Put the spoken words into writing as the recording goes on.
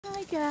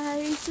Hi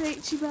guys,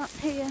 Rachel back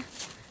here.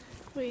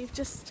 We've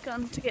just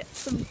gone to get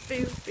some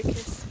food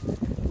because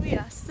we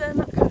are so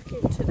not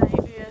cooking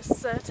tonight. We are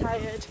so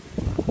tired,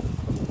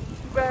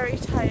 very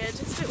tired.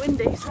 It's a bit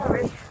windy,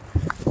 sorry.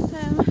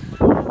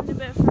 Having a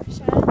bit of fresh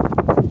air.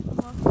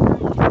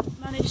 I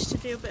managed to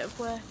do a bit of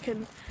work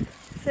and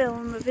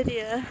film a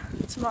video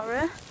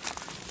tomorrow,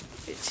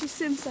 which is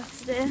Sim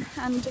Saturday,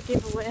 and a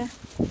giveaway.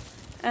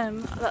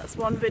 That's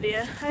one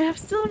video. I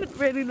still haven't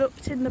really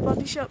looked in the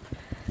Body Shop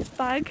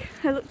bag.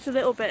 I looked a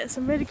little bit,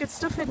 some really good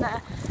stuff in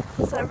there,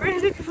 so I'm really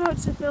looking forward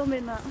to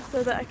filming that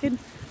so that I can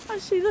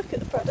actually look at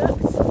the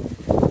products.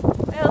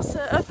 I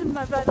also opened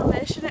my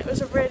Ventilation. It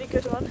was a really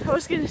good one. I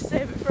was going to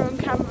save it for on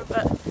camera,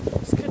 but I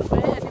just couldn't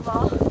wait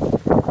anymore.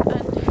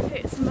 And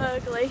it's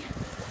Mowgli,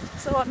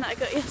 it's the one that I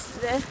got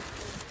yesterday.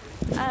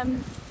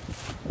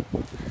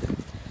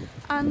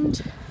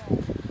 And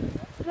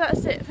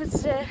that's it for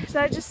today.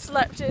 So I just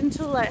slept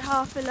until like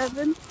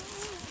 11:30.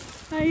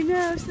 I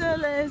know, so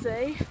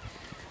lazy.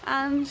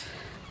 And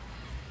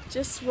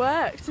just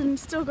worked and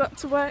still got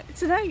to work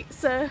tonight,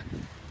 so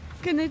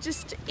gonna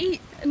just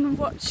eat and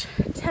watch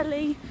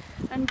telly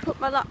and put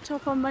my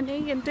laptop on my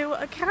knee and do what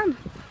I can.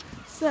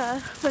 So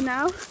for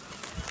now,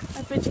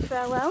 I bid you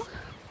farewell.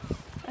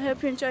 I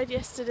hope you enjoyed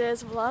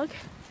yesterday's vlog.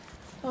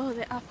 Oh,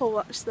 the Apple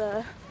Watch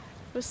there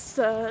was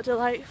so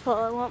delightful.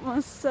 I want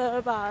one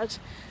so bad.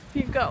 If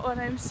you've got one,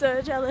 I'm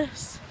so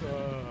jealous.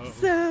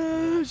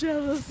 So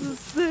jealous,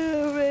 it's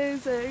so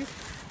amazing.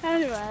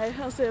 Anyway,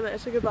 I'll see you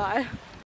later, goodbye.